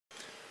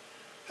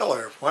Hello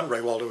everyone,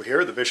 Ray Waldo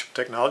here, the Bishop of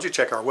Technology.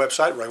 Check our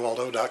website,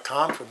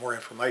 raywaldo.com, for more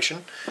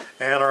information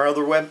and our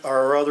other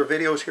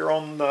videos here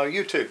on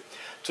YouTube.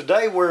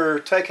 Today we're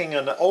taking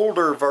an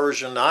older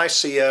version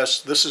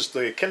ICS. This is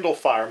the Kindle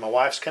Fire, my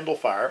wife's Kindle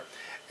Fire,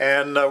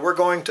 and we're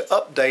going to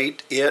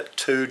update it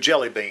to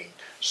JellyBean.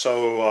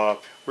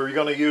 So we're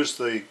going to use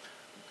the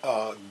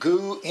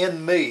Goo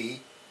in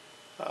Me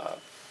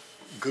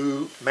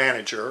Goo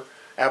Manager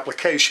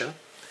application.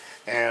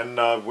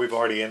 And we've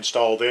already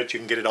installed it. You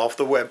can get it off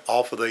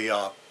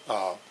the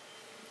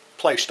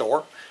Play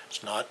Store.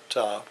 It's not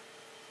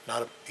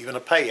even a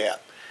pay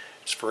app.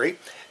 It's free.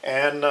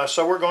 And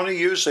so we're going to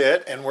use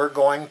it, and we're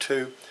going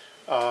to,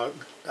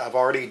 I've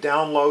already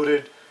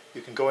downloaded.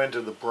 You can go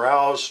into the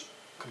Browse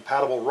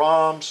Compatible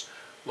ROMs,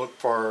 look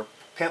for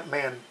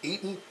Pimpman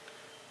Eaton,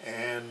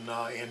 and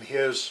in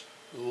his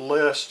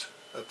list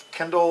of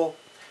Kindle,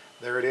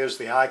 there it is,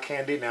 the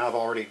Eyecandy. Now I've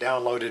already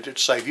downloaded it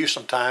to save you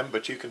some time,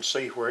 but you can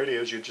see where it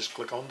is. You just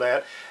click on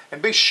that.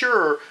 And be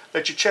sure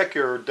that you check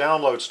your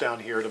downloads down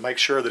here to make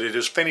sure that it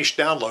is finished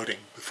downloading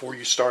before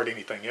you start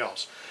anything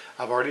else.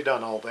 I've already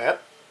done all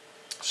that.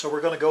 So we're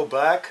going to go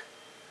back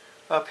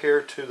up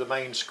here to the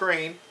main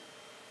screen,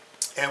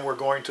 and we're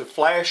going to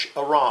flash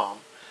a ROM.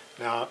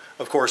 Now,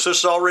 of course,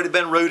 this has already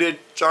been rooted.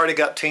 It's already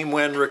got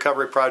TeamWin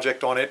Recovery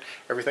Project on it.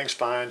 Everything's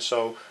fine.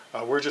 So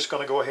we're just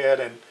going to go ahead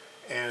and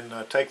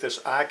take this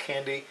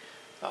Eyecandy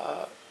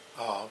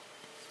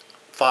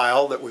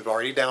file that we've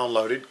already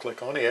downloaded,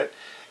 click on it.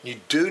 You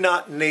do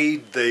not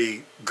need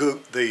the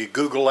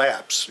Google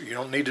apps. You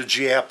don't need the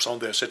G apps on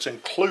this. It's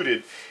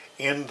included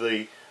in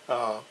the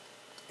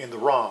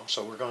ROM.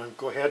 So we're going to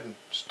go ahead and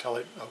just tell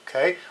it,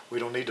 okay, we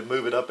don't need to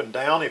move it up and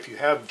down. If you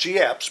have G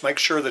apps, make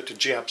sure that the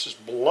G apps is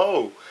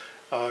below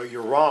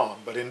your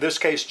ROM. But in this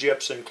case, G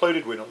apps is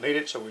included. We don't need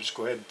it, so we just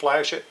go ahead and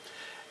flash it.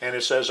 And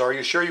it says, are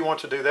you sure you want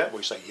to do that?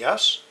 We say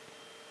yes.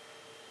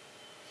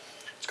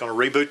 It's going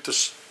to reboot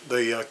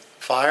the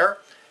Fire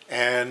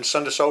and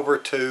send us over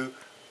to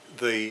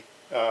the,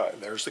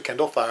 there's the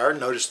Kindle Fire.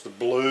 Notice the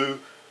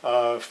blue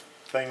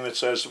thing that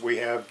says we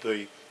have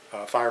the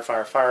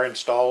Fire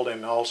installed,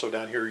 and also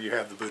down here you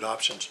have the boot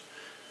options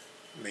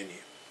menu.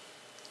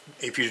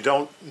 If you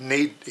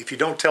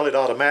don't tell it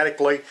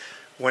automatically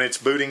when it's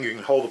booting, you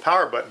can hold the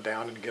power button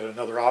down and get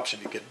another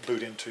option to get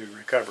boot into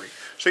recovery.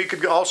 So you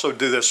could also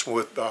do this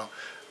with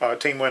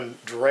TeamWin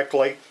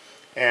directly,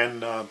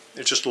 and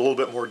it's just a little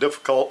bit more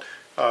difficult.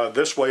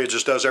 This way it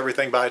just does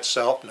everything by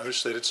itself.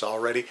 Notice that it's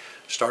already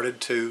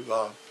started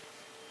to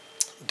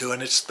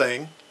doing its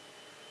thing.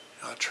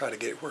 I'll try to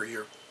get it where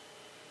you're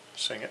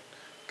seeing it.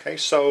 Okay,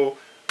 so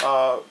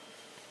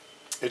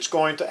it's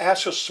going to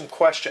ask us some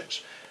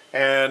questions,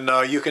 and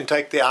you can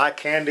take the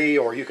Eyecandy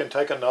or you can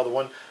take another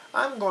one.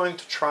 I'm going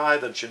to try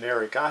the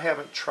generic. I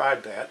haven't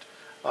tried that,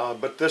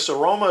 but this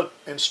aroma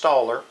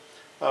installer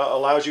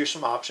allows you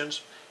some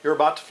options. You're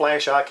about to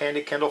flash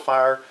Eyecandy Kindle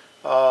Fire.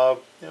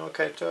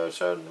 Okay,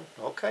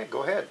 okay,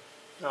 go ahead.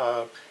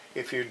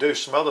 If you do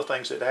some other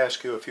things, it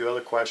asks you a few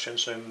other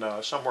questions,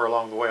 and somewhere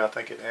along the way, I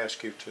think it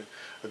asks you to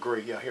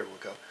agree. Yeah, here we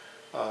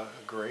go.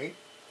 Agree.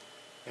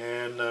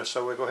 And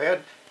so we go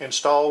ahead,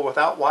 install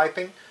without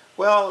wiping.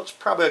 Well, it's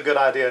probably a good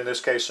idea in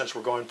this case, since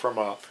we're going from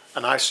an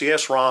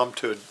ICS ROM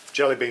to a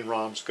JellyBean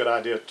ROM. It's a good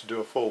idea to do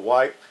a full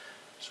wipe.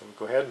 So we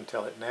go ahead and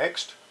tell it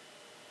next.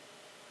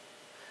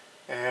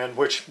 And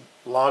which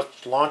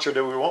launcher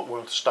do we want? We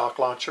want the stock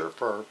launcher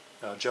for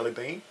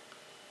JellyBean.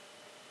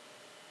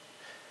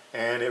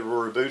 And it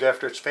will reboot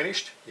after it's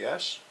finished.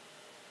 Yes.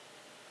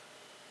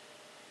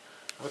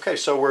 Okay,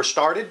 so we're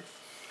started,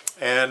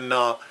 and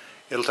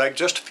it'll take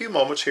just a few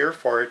moments here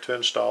for it to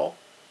install.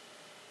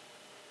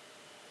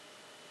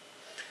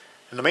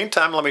 In the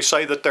meantime, let me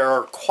say that there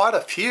are quite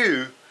a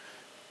few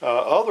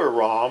other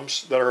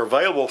ROMs that are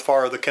available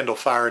for the Kindle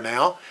Fire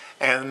now,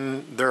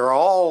 and they're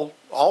all,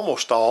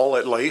 almost all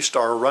at least,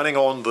 are running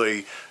on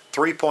the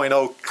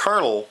 3.0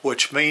 kernel,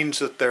 which means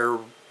that they're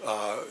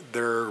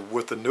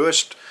with the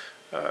newest,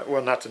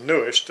 well, not the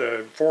newest,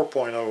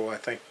 4.0, I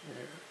think,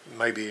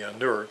 maybe a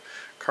newer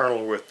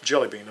kernel with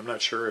JellyBean. I'm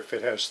not sure if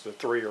it has the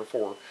 3 or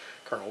 4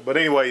 kernel, but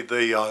anyway,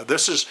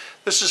 this is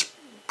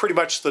pretty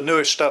much the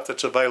newest stuff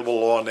that's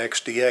available on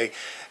XDA.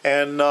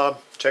 And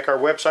check our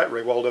website,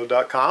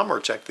 raywaldo.com, or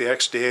check the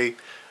XDA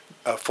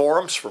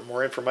forums for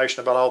more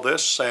information about all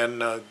this.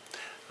 And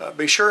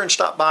be sure and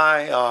stop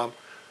by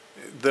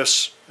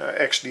this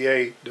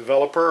XDA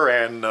developer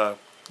and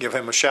give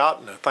him a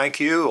shout and a thank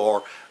you,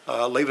 or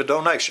leave a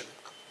donation.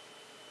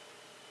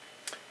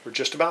 We're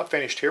just about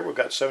finished here. We've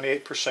got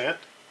 78%.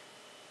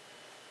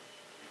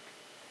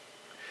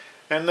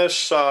 And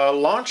this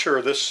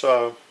launcher, this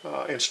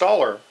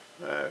installer,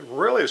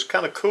 really is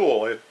kind of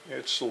cool.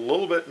 It's a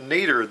little bit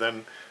neater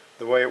than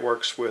the way it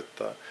works with...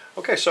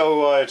 okay,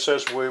 so it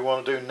says we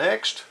want to do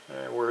next.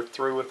 We're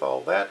through with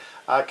all that.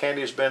 Eyecandy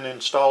has been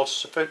installed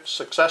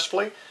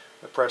successfully.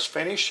 We press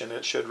finish, and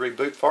it should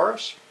reboot for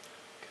us.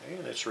 Okay,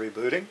 and it's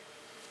rebooting.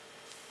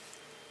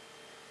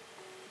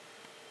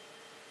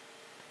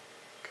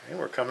 Okay,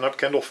 we're coming up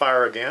Kindle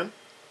Fire again.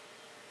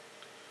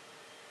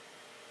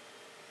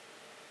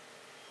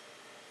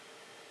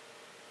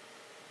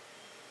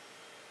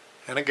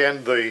 And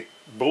again, the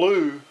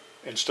blue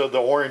instead of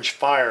the orange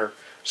Fire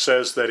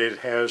says that it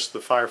has the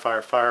Fire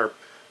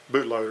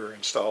bootloader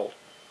installed.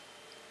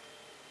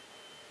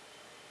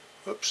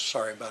 Oops,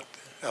 sorry about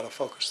the out of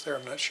focus there.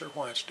 I'm not sure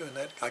why it's doing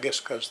that. I guess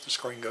because the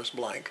screen goes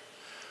blank.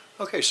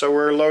 Okay, so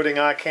we're loading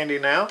Eyecandy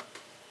now.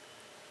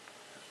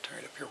 Turn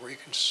it up here where you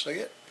can see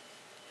it.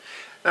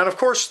 Now, of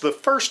course, the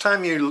first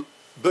time you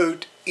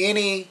boot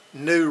any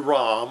new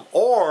ROM,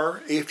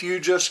 or if you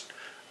just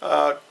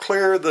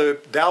clear the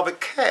Dalvik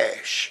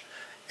cache,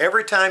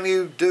 every time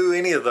you do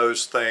any of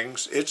those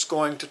things, it's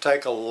going to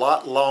take a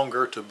lot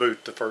longer to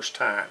boot the first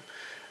time.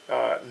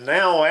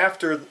 Now,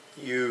 after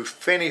you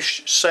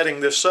finish setting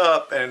this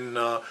up and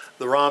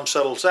the ROM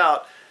settles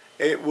out,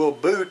 it will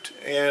boot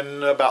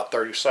in about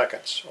 30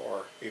 seconds,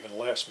 or even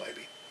less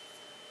maybe.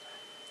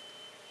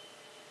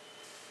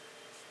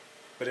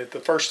 But at the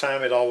first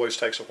time, it always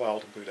takes a while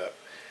to boot up.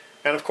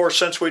 And of course,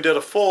 since we did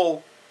a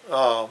full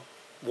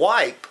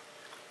wipe,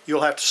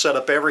 you'll have to set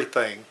up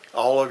everything.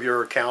 All of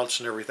your accounts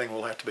and everything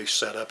will have to be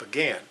set up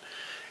again.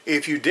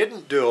 If you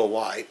didn't do a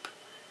wipe,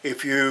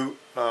 if you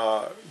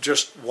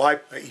just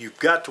wipe, you've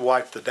got to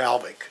wipe the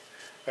Dalvik.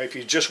 If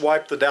you just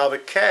wipe the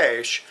Dalvik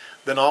cache,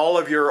 then all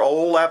of your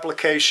old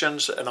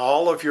applications and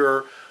all of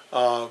your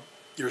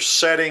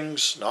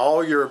settings and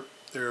all your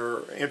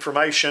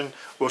information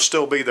will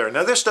still be there.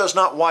 Now, this does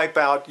not wipe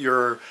out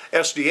your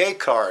SDA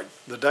card.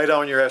 The data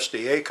on your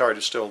SDA card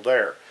is still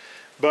there.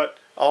 But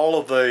all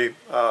of the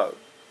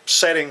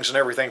settings and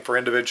everything for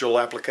individual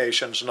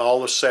applications and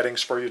all the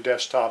settings for your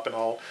desktop and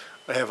all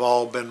have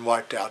all been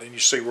wiped out. And you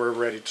see we're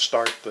ready to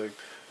start the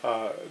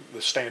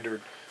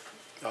standard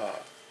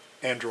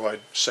Android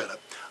setup.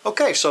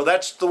 Okay, so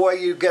that's the way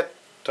you get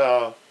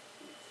the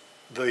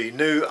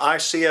new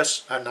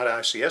ICS, not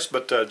ICS,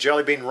 but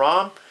JellyBean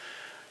ROM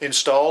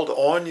installed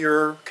on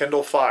your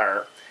Kindle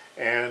Fire.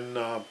 And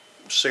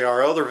see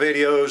our other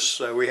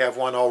videos. We have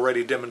one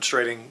already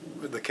demonstrating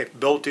the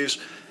capabilities,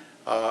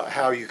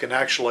 how you can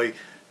actually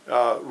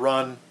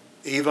run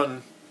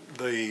even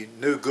the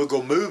new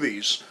Google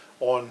Movies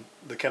on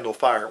the Kindle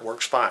Fire. It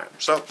works fine.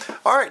 So,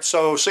 all right,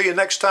 so see you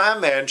next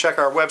time, and check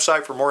our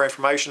website for more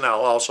information.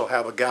 I'll also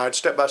have a guide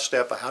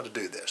step-by-step of how to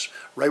do this.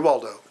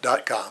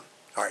 RayWaldo.com.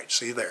 All right,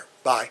 see you there.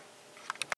 Bye.